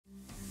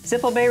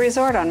Zippel Bay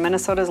Resort on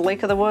Minnesota's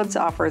Lake of the Woods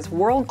offers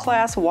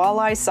world-class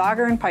walleye,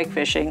 sauger, and pike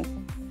fishing.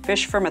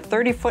 Fish from a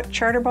 30-foot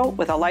charter boat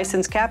with a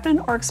licensed captain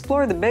or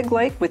explore the big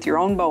lake with your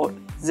own boat.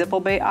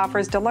 Zippel Bay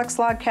offers deluxe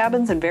log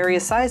cabins in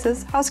various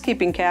sizes,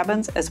 housekeeping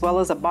cabins, as well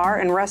as a bar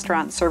and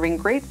restaurant serving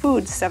great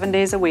food 7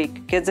 days a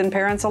week. Kids and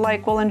parents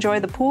alike will enjoy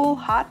the pool,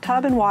 hot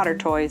tub, and water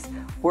toys.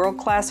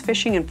 World-class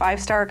fishing and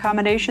 5-star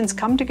accommodations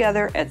come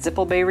together at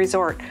Zippel Bay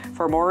Resort.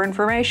 For more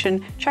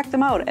information, check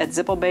them out at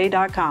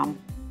zippelbay.com.